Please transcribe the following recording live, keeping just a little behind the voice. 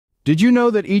Did you know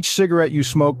that each cigarette you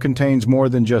smoke contains more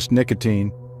than just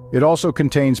nicotine? It also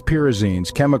contains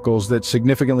pyrazines, chemicals that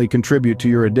significantly contribute to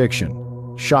your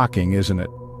addiction. Shocking, isn't it?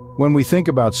 When we think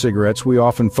about cigarettes, we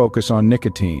often focus on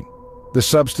nicotine, the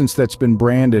substance that's been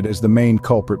branded as the main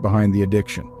culprit behind the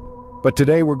addiction. But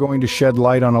today we're going to shed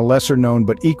light on a lesser-known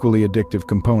but equally addictive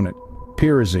component: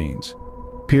 pyrazines.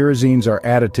 Pyrazines are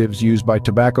additives used by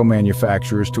tobacco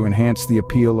manufacturers to enhance the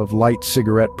appeal of light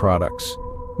cigarette products.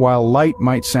 While light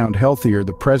might sound healthier,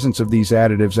 the presence of these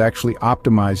additives actually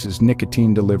optimizes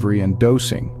nicotine delivery and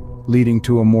dosing, leading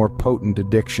to a more potent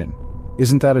addiction.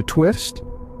 Isn't that a twist?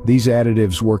 These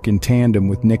additives work in tandem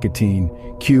with nicotine,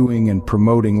 cueing and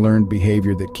promoting learned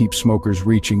behavior that keeps smokers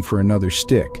reaching for another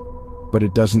stick. But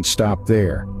it doesn't stop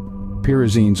there.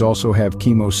 Pyrazines also have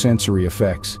chemosensory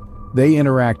effects. They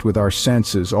interact with our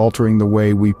senses, altering the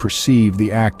way we perceive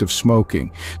the act of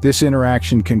smoking. This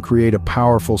interaction can create a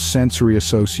powerful sensory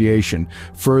association,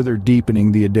 further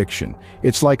deepening the addiction.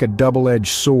 It's like a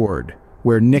double-edged sword,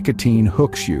 where nicotine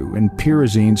hooks you and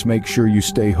pyrazines make sure you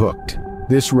stay hooked.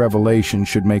 This revelation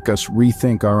should make us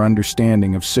rethink our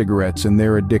understanding of cigarettes and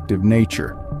their addictive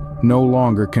nature. No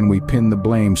longer can we pin the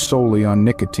blame solely on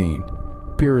nicotine.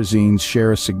 Pyrazines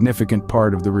share a significant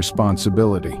part of the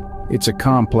responsibility. It's a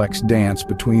complex dance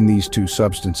between these two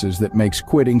substances that makes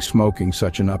quitting smoking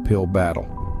such an uphill battle.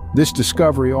 This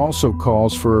discovery also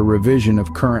calls for a revision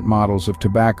of current models of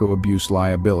tobacco abuse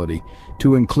liability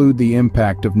to include the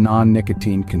impact of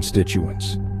non-nicotine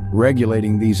constituents.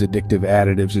 Regulating these addictive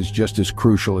additives is just as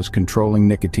crucial as controlling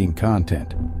nicotine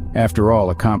content. After all,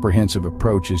 a comprehensive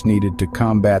approach is needed to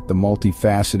combat the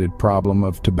multifaceted problem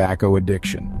of tobacco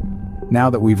addiction. Now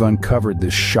that we've uncovered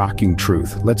this shocking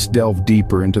truth, let's delve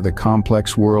deeper into the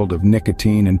complex world of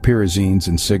nicotine and pyrazines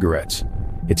in cigarettes.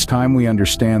 It's time we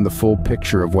understand the full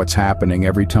picture of what's happening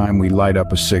every time we light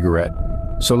up a cigarette.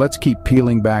 So let's keep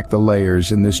peeling back the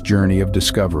layers in this journey of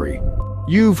discovery.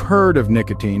 You've heard of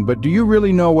nicotine, but do you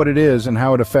really know what it is and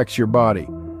how it affects your body?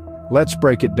 Let's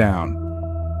break it down.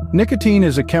 Nicotine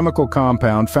is a chemical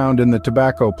compound found in the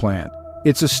tobacco plant.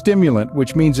 It's a stimulant,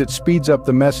 which means it speeds up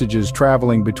the messages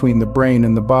traveling between the brain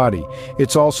and the body.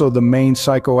 It's also the main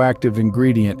psychoactive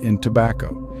ingredient in tobacco.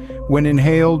 When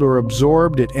inhaled or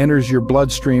absorbed, it enters your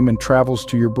bloodstream and travels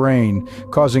to your brain,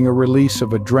 causing a release of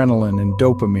adrenaline and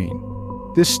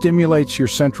dopamine. This stimulates your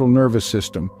central nervous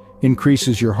system,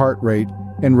 increases your heart rate,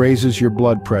 and raises your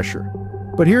blood pressure.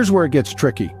 But here's where it gets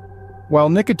tricky. While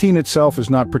nicotine itself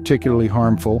is not particularly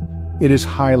harmful, it is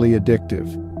highly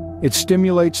addictive. It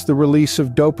stimulates the release of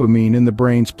dopamine in the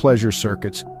brain's pleasure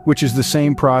circuits, which is the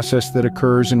same process that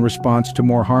occurs in response to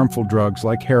more harmful drugs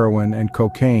like heroin and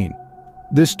cocaine.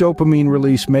 This dopamine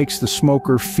release makes the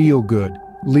smoker feel good,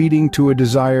 leading to a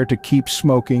desire to keep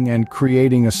smoking and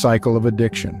creating a cycle of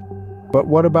addiction. But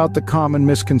what about the common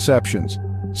misconceptions?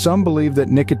 Some believe that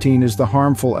nicotine is the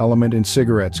harmful element in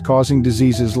cigarettes, causing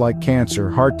diseases like cancer,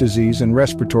 heart disease, and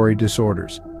respiratory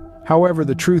disorders. However,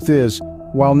 the truth is,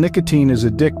 while nicotine is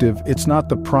addictive, it's not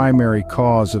the primary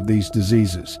cause of these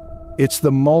diseases. It's the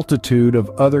multitude of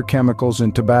other chemicals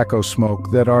in tobacco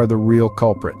smoke that are the real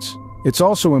culprits. It's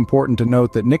also important to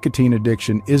note that nicotine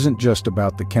addiction isn't just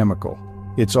about the chemical.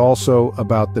 It's also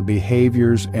about the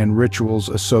behaviors and rituals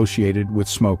associated with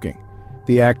smoking.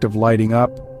 The act of lighting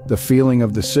up, the feeling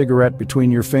of the cigarette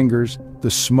between your fingers,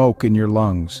 the smoke in your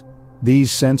lungs.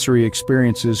 These sensory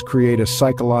experiences create a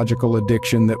psychological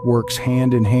addiction that works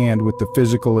hand in hand with the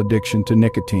physical addiction to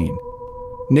nicotine.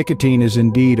 Nicotine is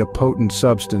indeed a potent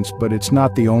substance, but it's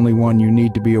not the only one you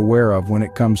need to be aware of when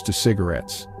it comes to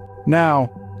cigarettes.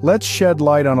 Now, let's shed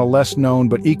light on a less known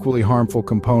but equally harmful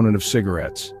component of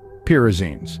cigarettes: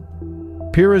 pyrazines.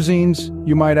 Pyrazines,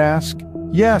 you might ask?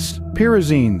 Yes,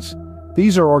 pyrazines.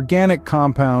 These are organic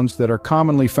compounds that are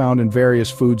commonly found in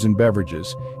various foods and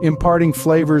beverages, imparting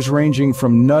flavors ranging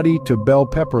from nutty to bell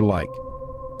pepper-like.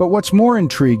 But what's more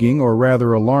intriguing, or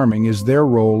rather alarming, is their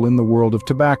role in the world of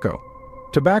tobacco.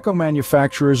 Tobacco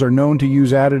manufacturers are known to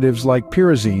use additives like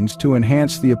pyrazines to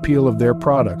enhance the appeal of their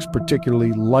products,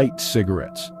 particularly light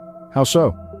cigarettes. How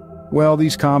so? Well,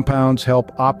 these compounds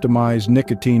help optimize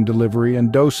nicotine delivery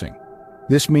and dosing.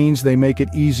 This means they make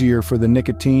it easier for the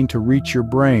nicotine to reach your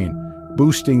brain,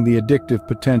 boosting the addictive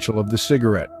potential of the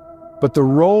cigarette. But the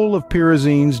role of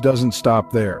pyrazines doesn't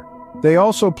stop there. They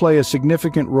also play a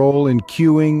significant role in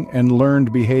cueing and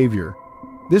learned behavior.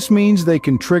 This means they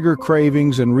can trigger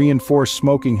cravings and reinforce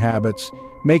smoking habits,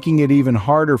 making it even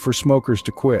harder for smokers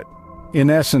to quit. In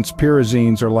essence,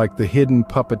 pyrazines are like the hidden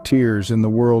puppeteers in the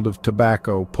world of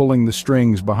tobacco, pulling the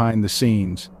strings behind the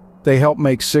scenes. They help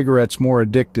make cigarettes more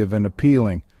addictive and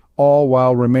appealing, all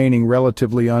while remaining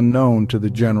relatively unknown to the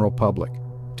general public.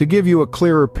 To give you a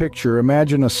clearer picture,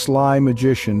 imagine a sly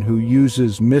magician who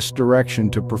uses misdirection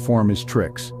to perform his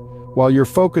tricks. While you're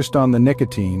focused on the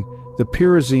nicotine, the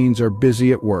pyrazines are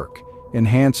busy at work,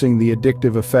 enhancing the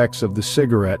addictive effects of the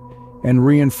cigarette and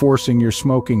reinforcing your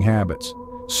smoking habits.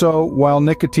 So, while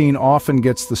nicotine often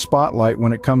gets the spotlight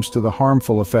when it comes to the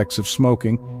harmful effects of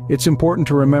smoking, it's important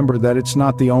to remember that it's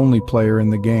not the only player in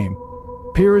the game.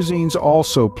 Pyrazines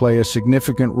also play a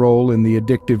significant role in the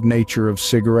addictive nature of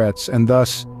cigarettes, and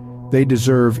thus, they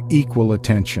deserve equal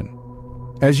attention.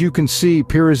 As you can see,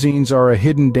 pyrazines are a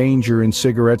hidden danger in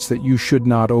cigarettes that you should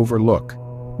not overlook.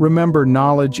 Remember,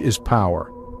 knowledge is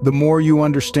power. The more you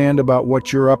understand about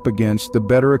what you're up against, the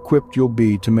better equipped you'll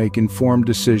be to make informed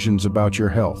decisions about your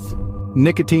health.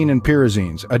 Nicotine and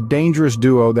pyrazines, a dangerous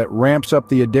duo that ramps up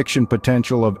the addiction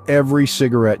potential of every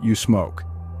cigarette you smoke.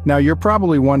 Now, you're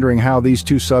probably wondering how these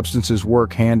two substances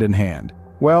work hand in hand.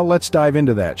 Well, let's dive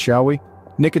into that, shall we?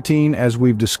 Nicotine, as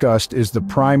we've discussed, is the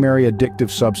primary addictive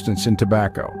substance in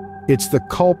tobacco. It's the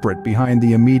culprit behind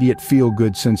the immediate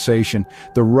feel-good sensation,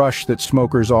 the rush that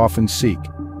smokers often seek.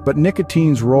 But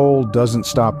nicotine's role doesn't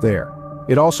stop there.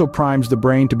 It also primes the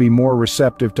brain to be more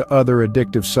receptive to other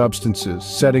addictive substances,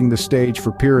 setting the stage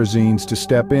for pyrazines to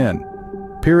step in.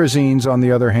 Pyrazines, on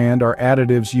the other hand, are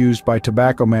additives used by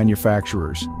tobacco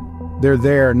manufacturers. They're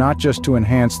there not just to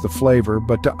enhance the flavor,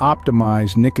 but to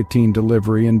optimize nicotine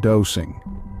delivery and dosing.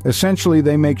 Essentially,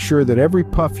 they make sure that every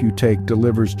puff you take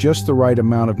delivers just the right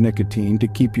amount of nicotine to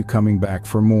keep you coming back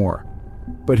for more.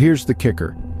 But here's the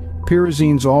kicker.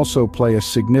 Pyrazines also play a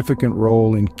significant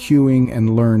role in cueing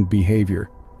and learned behavior.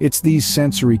 It's these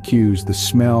sensory cues, the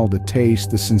smell, the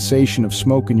taste, the sensation of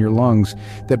smoke in your lungs,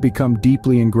 that become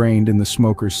deeply ingrained in the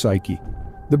smoker's psyche.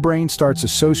 The brain starts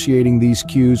associating these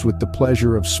cues with the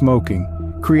pleasure of smoking,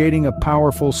 creating a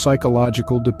powerful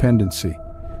psychological dependency.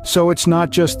 So it's not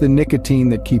just the nicotine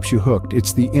that keeps you hooked,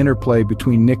 it's the interplay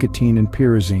between nicotine and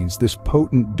pyrazines, this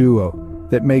potent duo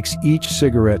that makes each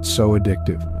cigarette so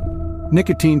addictive.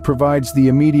 Nicotine provides the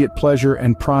immediate pleasure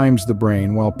and primes the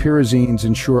brain, while pyrazines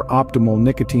ensure optimal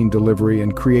nicotine delivery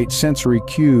and create sensory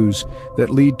cues that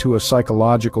lead to a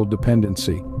psychological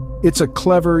dependency. It's a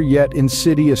clever yet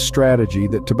insidious strategy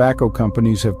that tobacco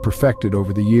companies have perfected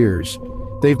over the years.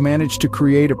 They've managed to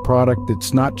create a product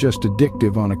that's not just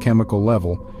addictive on a chemical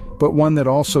level, but one that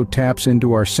also taps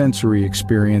into our sensory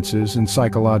experiences and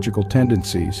psychological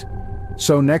tendencies.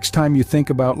 So next time you think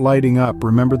about lighting up,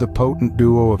 remember the potent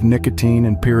duo of nicotine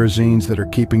and pyrazines that are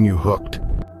keeping you hooked.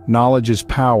 Knowledge is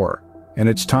power, and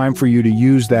it's time for you to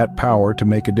use that power to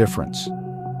make a difference.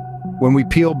 When we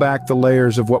peel back the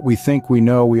layers of what we think we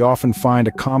know, we often find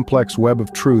a complex web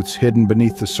of truths hidden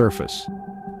beneath the surface.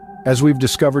 As we've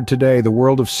discovered today, the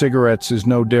world of cigarettes is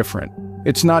no different.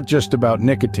 It's not just about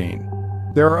nicotine.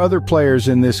 There are other players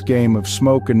in this game of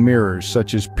smoke and mirrors,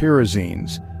 such as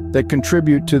pyrazines, that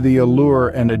contribute to the allure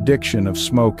and addiction of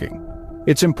smoking.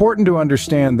 It's important to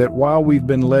understand that while we've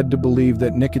been led to believe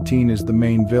that nicotine is the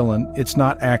main villain, it's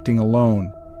not acting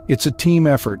alone. It's a team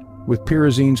effort, with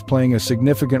pyrazines playing a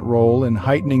significant role in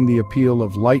heightening the appeal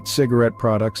of light cigarette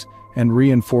products and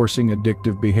reinforcing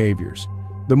addictive behaviors.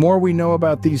 The more we know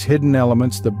about these hidden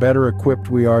elements, the better equipped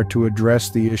we are to address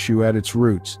the issue at its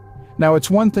roots. Now,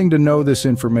 it's one thing to know this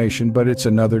information, but it's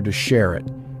another to share it,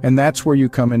 and that's where you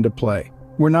come into play.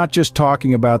 We're not just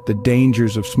talking about the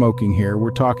dangers of smoking here,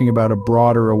 we're talking about a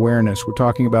broader awareness, we're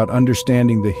talking about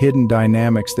understanding the hidden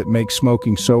dynamics that make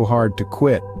smoking so hard to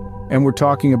quit. And we're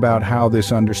talking about how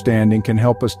this understanding can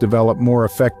help us develop more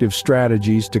effective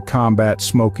strategies to combat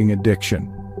smoking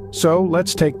addiction. So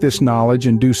let's take this knowledge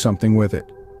and do something with it.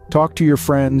 Talk to your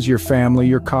friends, your family,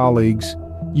 your colleagues.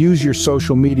 Use your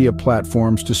social media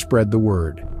platforms to spread the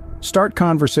word. Start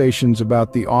conversations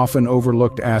about the often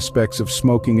overlooked aspects of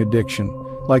smoking addiction,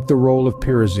 like the role of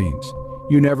pyrazines.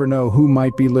 You never know who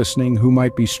might be listening, who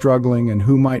might be struggling, and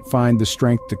who might find the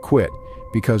strength to quit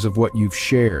because of what you've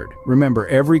shared. Remember,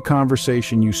 every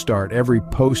conversation you start, every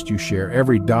post you share,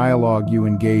 every dialogue you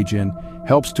engage in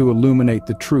helps to illuminate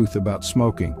the truth about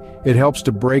smoking. It helps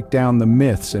to break down the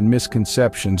myths and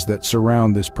misconceptions that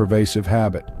surround this pervasive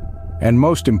habit. And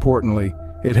most importantly,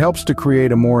 it helps to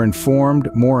create a more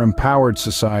informed, more empowered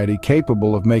society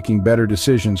capable of making better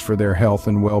decisions for their health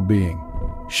and well-being.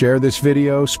 Share this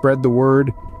video, spread the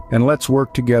word, and let's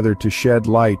work together to shed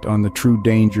light on the true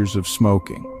dangers of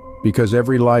smoking. Because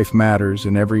every life matters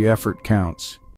and every effort counts.